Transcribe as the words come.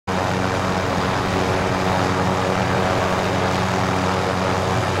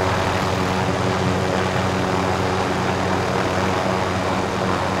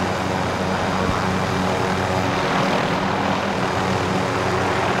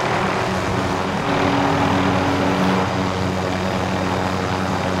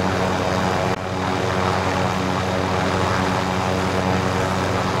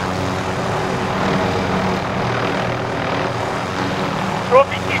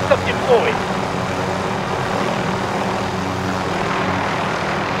deployed.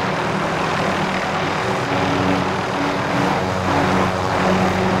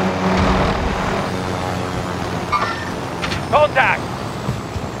 Contact!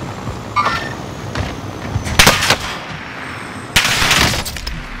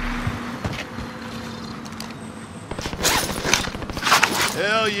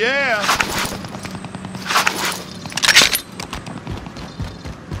 Hell yeah!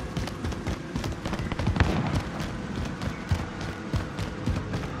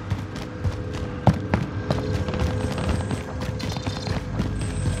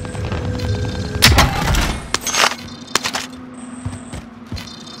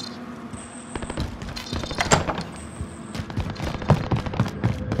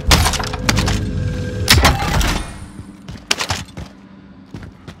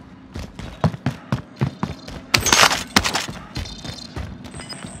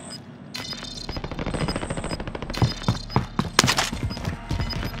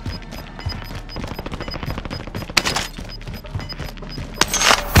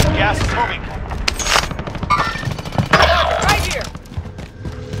 Gas is moving. Right here!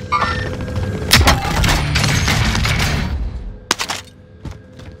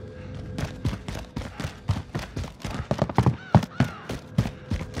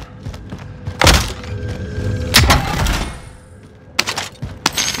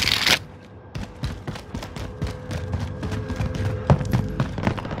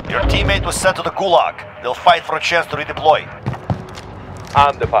 Your teammate was sent to the Gulag. They'll fight for a chance to redeploy.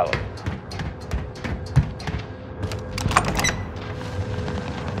 I'm the pilot.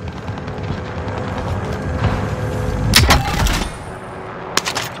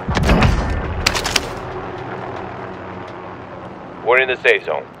 We're in the safe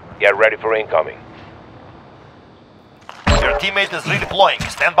zone. Get ready for incoming. Your teammate is redeploying.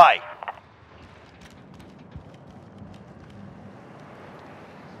 Stand by.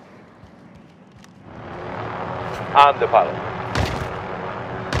 I'm the pilot.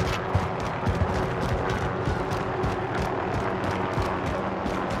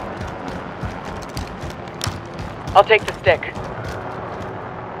 I'll take the stick.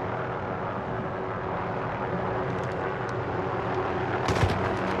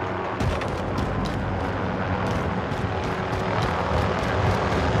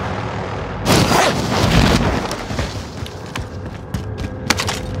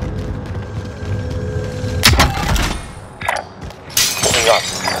 Moving up.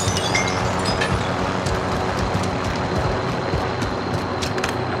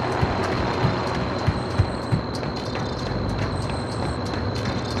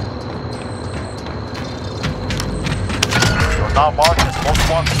 You're now marked as most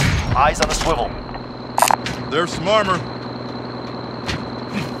wanted. Eyes on the swivel. There's some armor.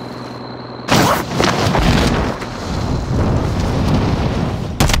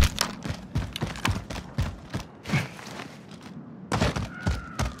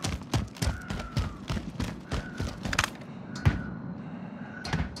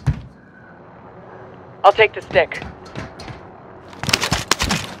 I'll take the stick.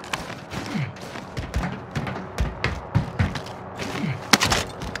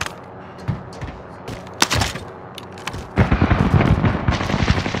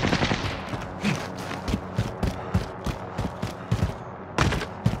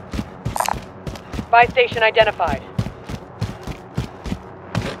 Buy station identified.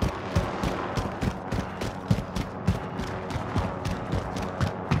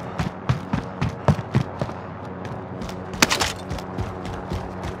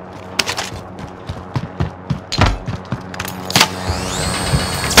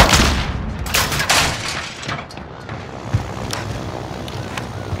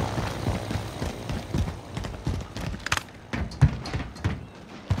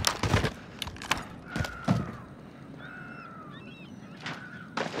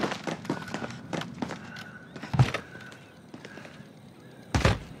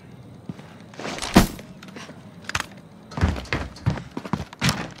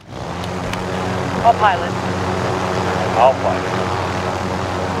 I'll pilot. I'll fight.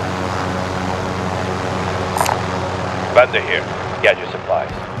 Bender here. Get your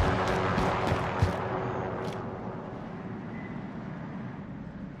supplies.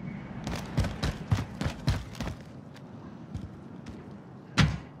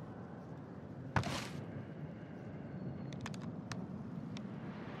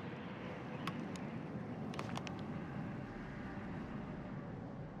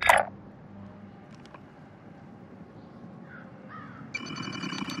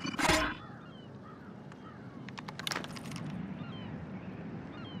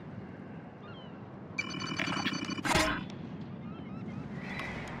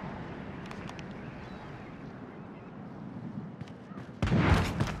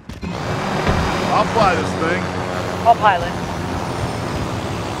 All pilots.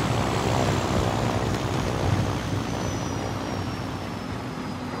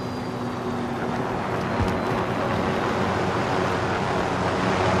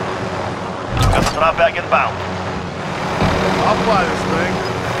 Got the drop bag inbound. I'll fly this thing.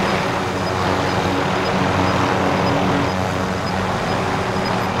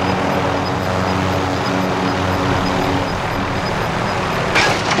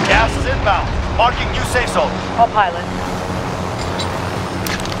 Gas is inbound. Marking new safe zone. All pilots.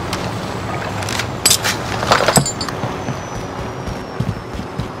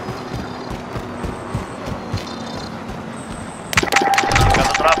 Got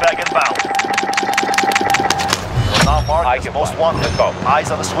the drop bag inbound. You're now marked as most wanted. Let's go. Eyes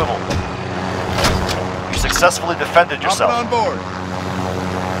on the swivel. You successfully defended Hop yourself. on board.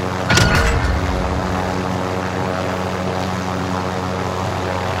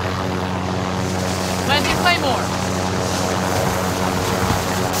 Landing Claymore.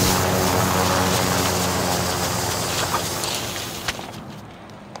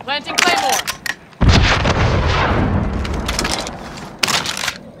 Planting Claymore.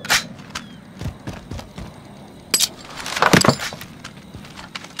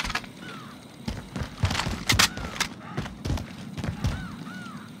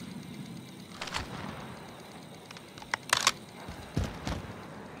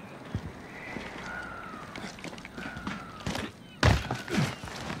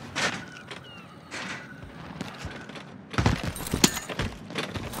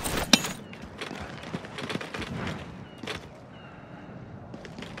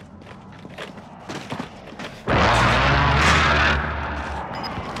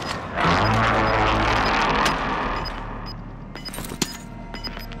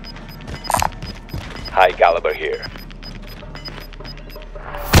 High caliber here.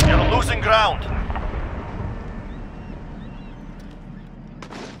 You're losing ground.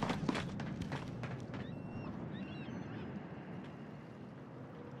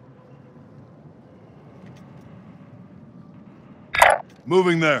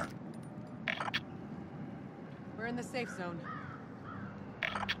 Moving there. We're in the safe zone.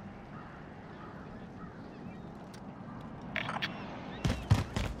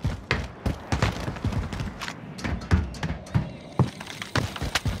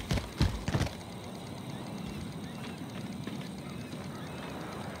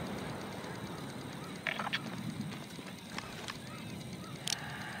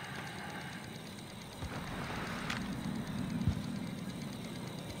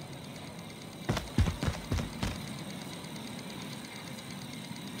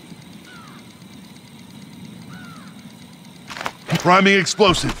 Priming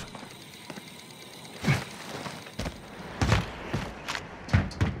explosive.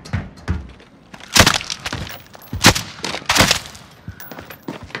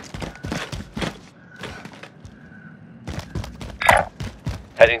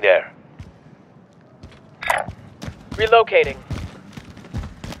 Heading there. Relocating.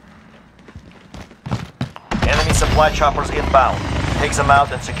 Enemy supply choppers inbound. Takes them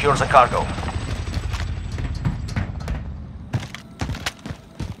out and secures the cargo.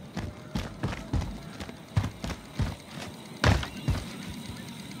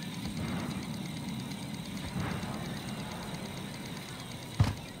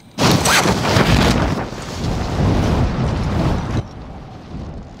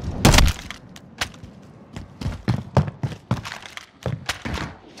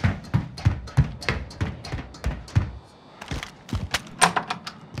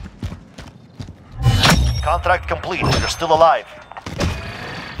 Contract complete. You're still alive.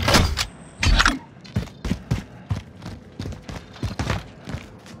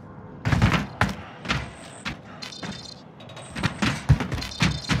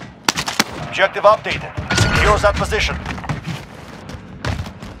 Objective updated. Secures that position.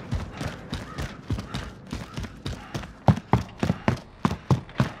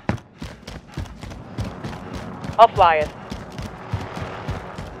 I'll fly it.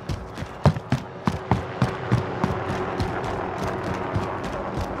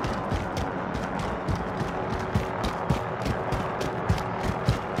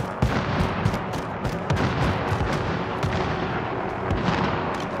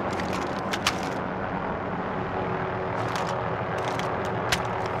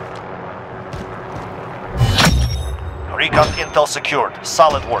 Recon intel secured.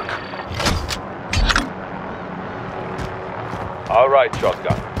 Solid work. All right,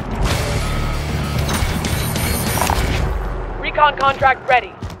 shotgun. Recon contract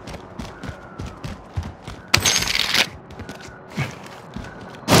ready.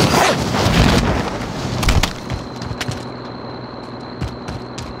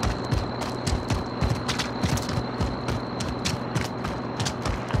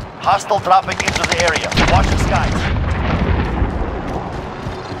 Hostile dropping into the area. Watch the skies.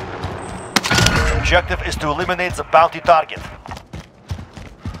 Objective is to eliminate the bounty target.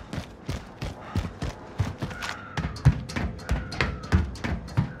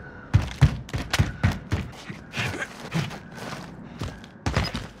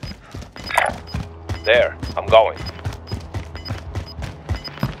 There, I'm going.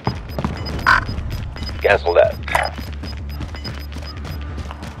 Cancel that.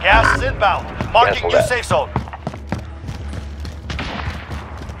 Gas is inbound. Marking Cancel new that. safe zone.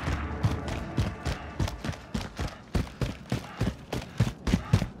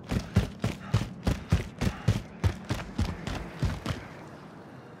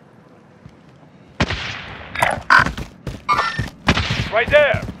 Right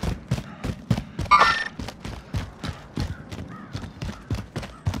there!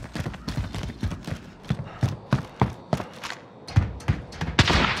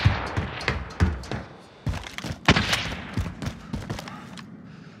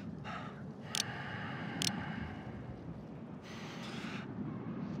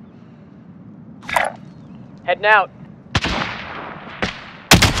 Heading out.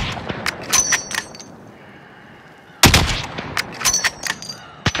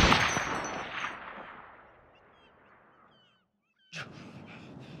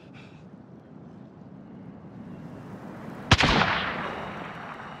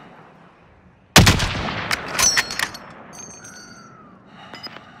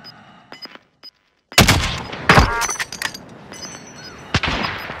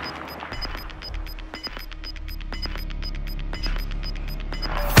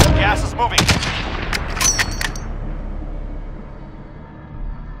 Gas is moving.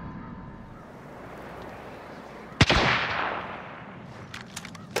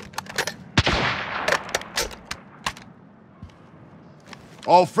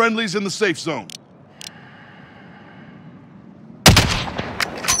 All friendlies in the safe zone.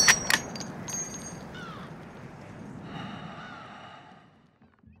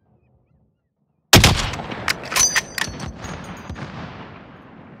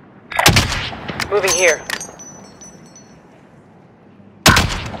 Moving here.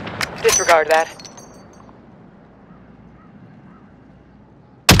 Disregard that.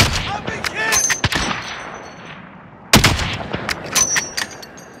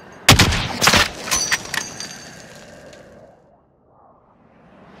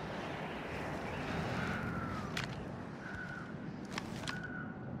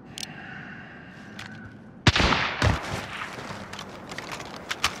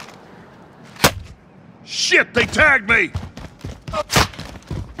 Shit, they tagged me!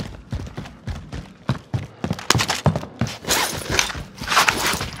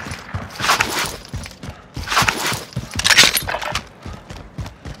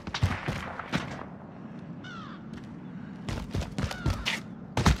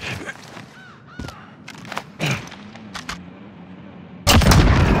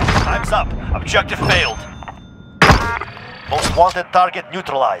 Time's up. Objective failed. Most wanted target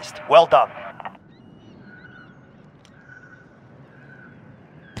neutralized. Well done.